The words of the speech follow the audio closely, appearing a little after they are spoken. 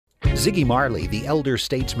Ziggy Marley, the elder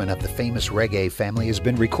statesman of the famous reggae family, has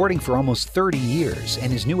been recording for almost 30 years,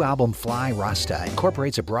 and his new album, Fly Rasta,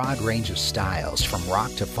 incorporates a broad range of styles, from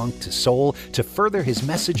rock to funk to soul, to further his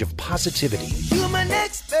message of positivity. Human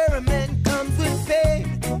experiment comes with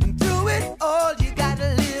pain. Through it all, you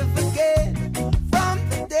gotta live again. From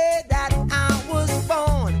the day that I was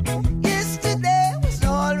born, yesterday was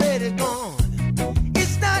already gone.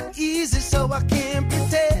 It's not easy, so I can't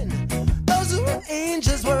pretend. Those who were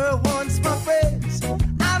angels were once my friends.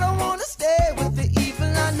 I don't wanna stay with the evil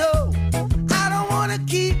I know. I don't wanna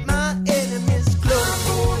keep my enemies close. I'm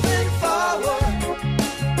moving forward.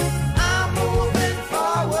 I'm moving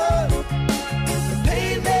forward. The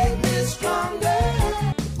pain made me stronger.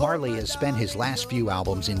 Marley has spent his last few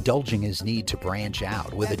albums indulging his need to branch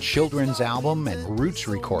out with a children's album and roots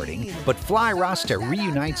recording, but Fly Rasta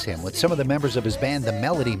reunites him with some of the members of his band, the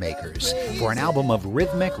Melody Makers, for an album of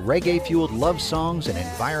rhythmic, reggae-fueled love songs and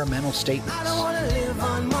environmental statements. I don't wanna live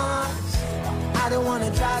on Mars. I don't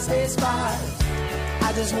wanna try space cars.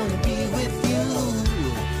 I just wanna be with you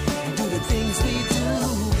and do the things we do.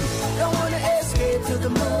 Don't wanna escape to the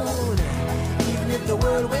moon, even if the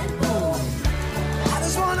world went boom. I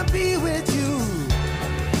just wanna be with you.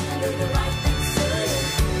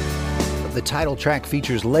 The title track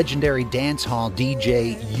features legendary dancehall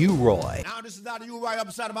DJ U-Roy. Now this is not U-Roy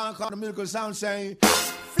upside of man called the Miracle Sound saying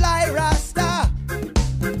Fly Rasta.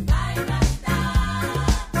 Fly Rasta.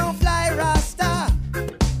 No fly Rasta.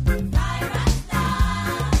 Fly Rasta.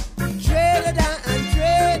 Dread and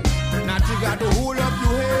dread. not you got to hold up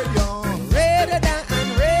your head, yo. Redder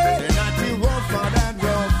than red. They're not you rougher than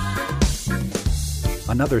rough.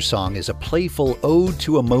 Another song is a playful ode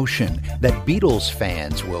to emotion that Beatles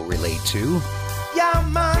fans will relate to.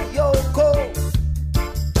 Yama Yoko.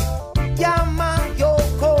 Yama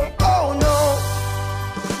Yoko. Oh no.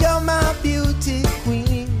 You're my beauty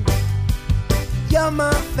queen. You're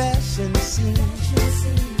my fashion scene.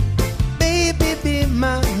 Baby, be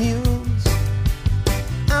my muse.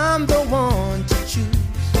 I'm the one to choose.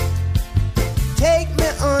 Take me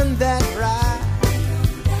on that ride.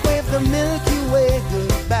 Wave the Milky Way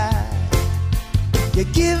goodbye. You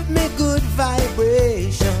give me good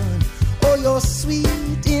vibration. Oh, your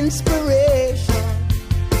sweet inspiration.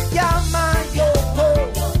 Yama Yoko.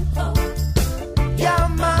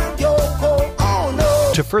 Yama Yoko. Oh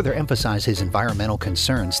no. To further emphasize his environmental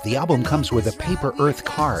concerns, the album comes with a paper earth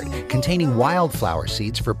card containing wildflower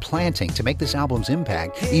seeds for planting to make this album's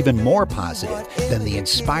impact even more positive than the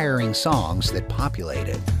inspiring songs that populate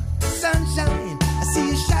it. Sunshine, I see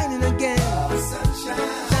you shining again.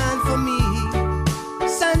 Sunshine, shine for me.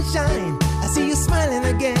 Sunshine, I see you smiling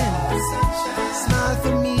again. Sunshine, smile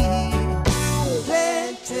for me.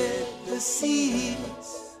 Planted the seeds.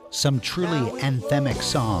 Some truly anthemic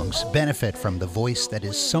songs benefit from the voice that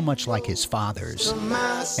is so much like his father's.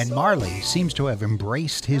 And Marley seems to have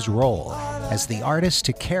embraced his role as the artist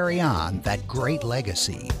to carry on that great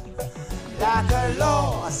legacy. Like a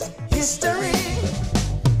lost history.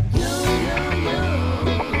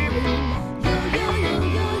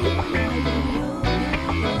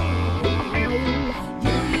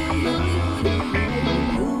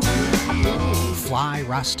 Fly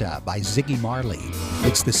Rasta by Ziggy Marley.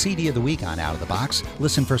 It's the CD of the week on Out of the Box.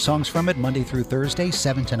 Listen for songs from it Monday through Thursday,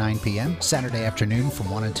 7 to 9 p.m., Saturday afternoon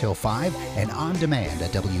from 1 until 5, and on demand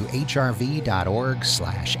at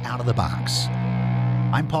whrv.org/outofthebox.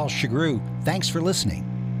 I'm Paul Chagru. Thanks for listening.